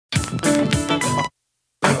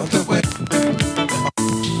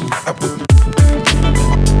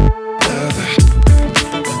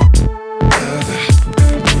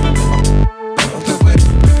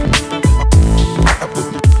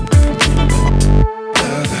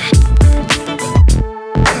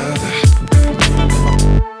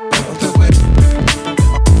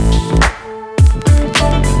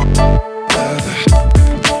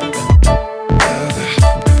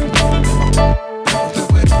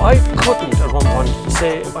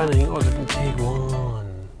Anything other than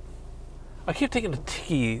Tiguan. I keep thinking of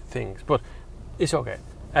Tiggy things, but it's okay.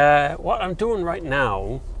 What I'm doing right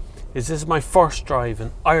now is this is my first drive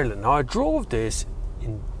in Ireland. Now I drove this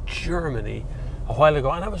in Germany a while ago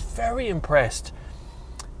and I was very impressed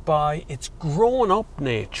by its grown up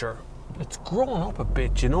nature. It's grown up a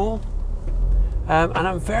bit, you know, and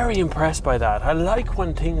I'm very impressed by that. I like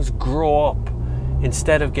when things grow up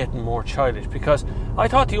instead of getting more childish, because I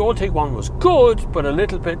thought the old Tiguan was good, but a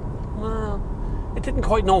little bit, well, it didn't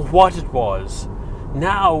quite know what it was.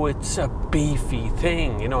 Now it's a beefy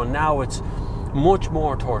thing, you know, now it's much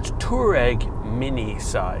more towards Touareg mini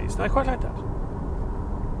size, and I quite like that.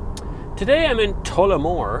 Today I'm in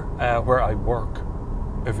Tullamore, where I work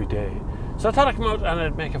every day. So I thought I'd come out and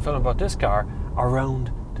I'd make a film about this car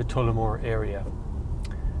around the Tullamore area.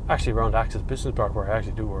 Actually around Access Business Park, where I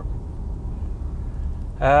actually do work.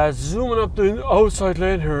 Zooming up the outside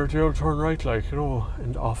lane here, the old turn right, like, you know,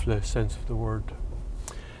 in the awful sense of the word.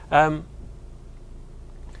 Now,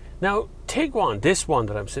 Tiguan, this one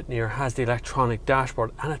that I'm sitting here, has the electronic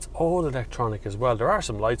dashboard, and it's all electronic as well. There are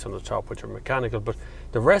some lights on the top which are mechanical, but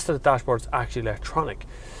the rest of the dashboard is actually electronic.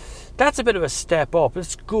 That's a bit of a step up.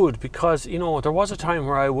 It's good because, you know, there was a time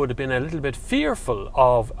where I would have been a little bit fearful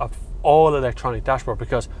of all electronic dashboard,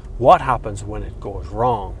 because what happens when it goes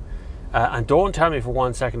wrong? And don't tell me for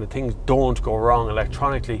 1 second that things don't go wrong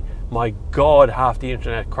electronically. My God, half the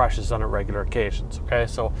internet crashes on irregular occasions. Okay,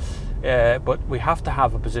 so, but we have to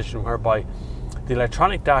have a position whereby the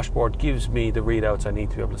electronic dashboard gives me the readouts I need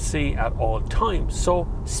to be able to see at all times. So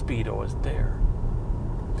speedo is there.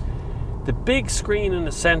 The big screen in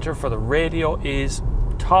the center for the radio is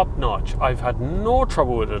top notch. I've had no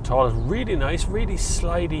trouble with it at all. It's really nice, really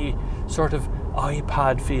slidey, sort of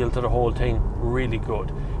iPad feel to the whole thing. Really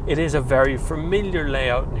good. It is a very familiar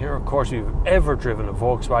layout, and here, of course, if you've ever driven a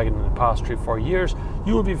Volkswagen in the past 3-4 years,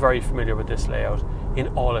 you will be very familiar with this layout in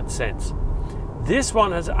all its sense. This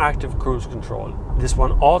one has active cruise control. This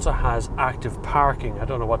one also has active parking. I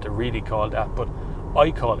don't know what they really call that, but I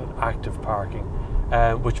call it active parking,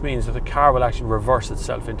 which means that the car will actually reverse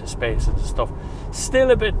itself into spaces and stuff. Still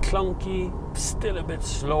a bit clunky, still a bit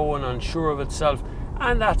slow and unsure of itself,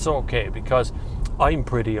 and that's okay, because I'm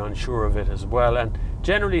pretty unsure of it as well, and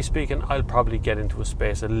generally speaking, I'll probably get into a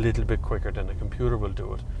space a little bit quicker than the computer will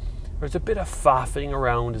do it. There's a bit of faffing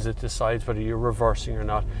around as it decides whether you're reversing or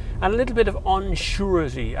not, and a little bit of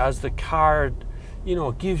unsurety as the car, you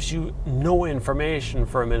know, gives you no information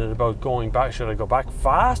for a minute about going back. Should I go back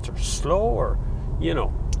fast or slow, or, you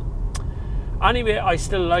know. Anyway, I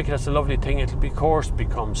still like it. It's a lovely thing. It'll be, of course,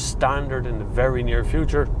 become standard in the very near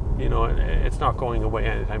future. You know, it's not going away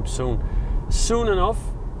anytime soon. Soon enough,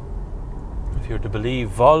 if you're to believe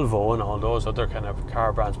Volvo and all those other kind of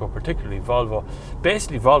car brands, but particularly Volvo,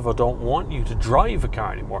 basically Volvo don't want you to drive a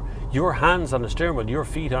car anymore. Your hands on the steering wheel, your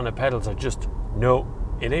feet on the pedals are just, no,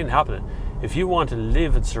 it ain't happening. If you want to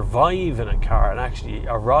live and survive in a car and actually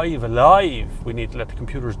arrive alive, we need to let the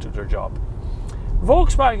computers do their job.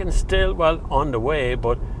 Volkswagen still, well, on the way,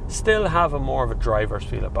 but still have a more of a driver's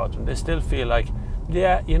feel about them. They still feel like,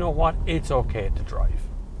 yeah, you know what, it's okay to drive.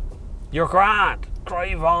 You're grand,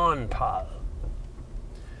 drive on, pal.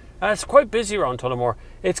 It's quite busy around Tullamore.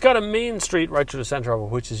 It's got a main street right through the centre of it,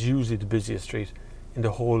 which is usually the busiest street in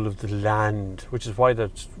the whole of the land, which is why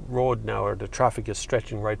the road now, or the traffic, is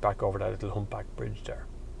stretching right back over that little humpback bridge there.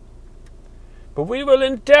 But we will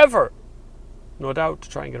endeavour, no doubt, to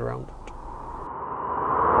try and get around it.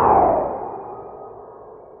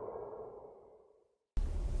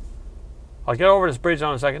 I'll get over this bridge in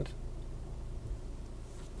a second.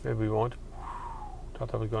 Maybe we won't.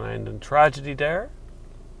 Thought that was going to end in tragedy there.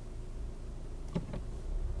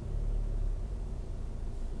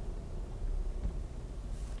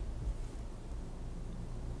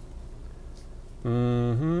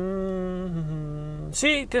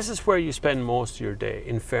 See, this is where you spend most of your day,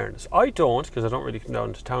 in fairness. I don't, because I don't really come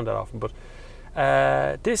down to town that often, but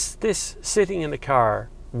this sitting in the car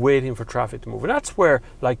waiting for traffic to move, and that's where,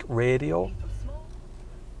 like, radio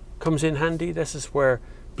comes in handy. This is where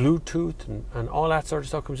Bluetooth and all that sort of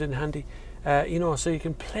stuff comes in handy, you know, so you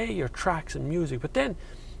can play your tracks and music. But then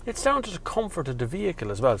It's down to the comfort of the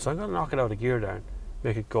vehicle as well. So I'm going to knock it out of gear there and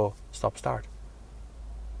make it go stop start.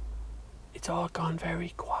 It's all gone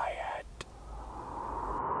very quiet.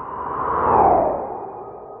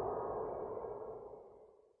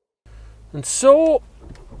 And so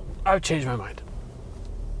I've changed my mind.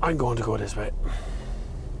 I'm going to go this way.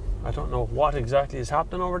 I don't know what exactly is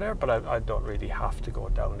happening over there, but I don't really have to go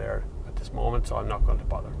down there at this moment, so I'm not going to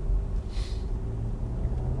bother.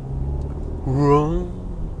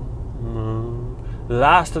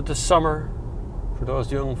 Last of the summer for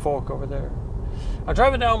those young folk over there. I'm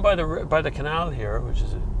driving down by the canal here, which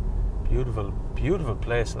is a beautiful, beautiful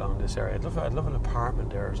place along this area. I'd love an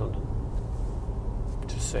apartment there or something.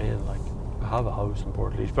 Just saying, like, I have a house in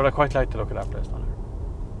Portlaoise, but I quite like to look at that place down there.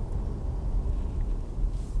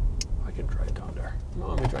 I can drive down there. No,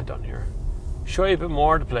 let me drive down here. Show you a bit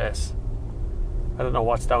more of the place. I don't know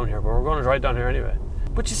what's down here, but we're going to drive down here anyway.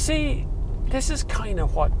 But you see, this is kind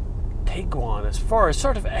of what Tiguan is for, a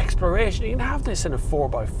sort of exploration. You can have this in a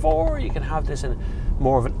 4x4, you can have this in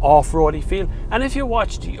more of an off-roady feel. And if you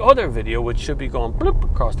watch the other video, which should be going bloop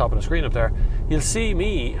across the top of the screen up there, you'll see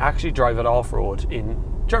me actually drive it off-road in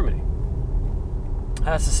Germany. And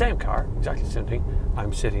that's the same car, exactly the same thing.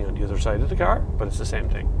 I'm sitting on the other side of the car, but it's the same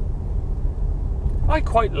thing. I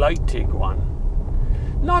quite like Tiguan.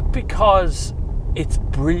 Not because it's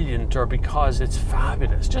brilliant or because it's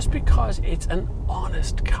fabulous, just because it's an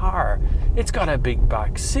honest car. It's got a big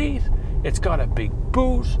back seat, it's got a big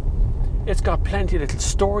boot, it's got plenty of little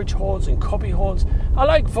storage holes and cubby holes. I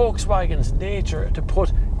like Volkswagen's nature to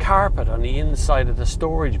put carpet on the inside of the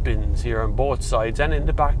storage bins here on both sides and in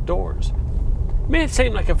the back doors. It may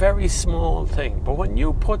seem like a very small thing, but when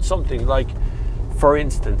you put something like, for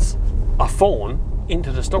instance, a phone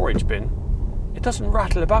into the storage bin, it doesn't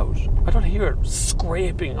rattle about. I don't hear it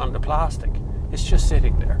scraping on the plastic. It's just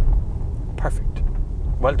sitting there. Perfect.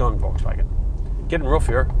 Well done, Volkswagen. Getting rough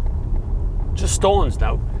here. Just stones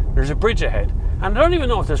now. There's a bridge ahead. And I don't even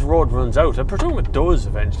know if this road runs out. I presume it does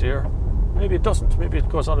eventually, or maybe it doesn't. Maybe it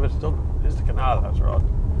goes all the way to Dublin. Here's the canal after all.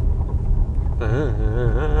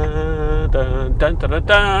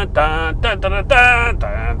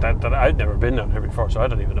 I've never been down here before, so I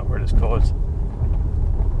don't even know where this goes.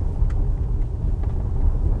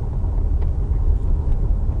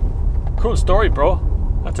 Cool story, bro.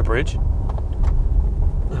 That's a bridge.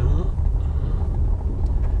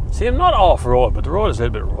 See, I'm not off-road, but the road is a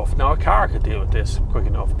little bit rough. Now, a car could deal with this quick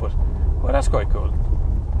enough, but well, that's quite cool.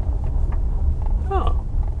 Oh,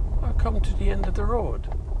 I've come to the end of the road.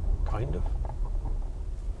 Kind of.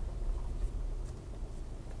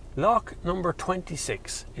 Lock number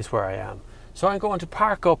 26 is where I am. So I'm going to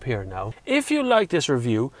park up here now. If you like this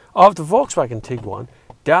review of the Volkswagen Tiguan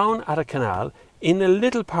down at a canal in a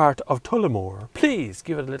little part of Tullamore, please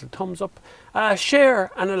give it a little thumbs up, a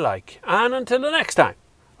share and a like. And until the next time,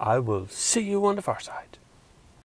 I will see you on the far side.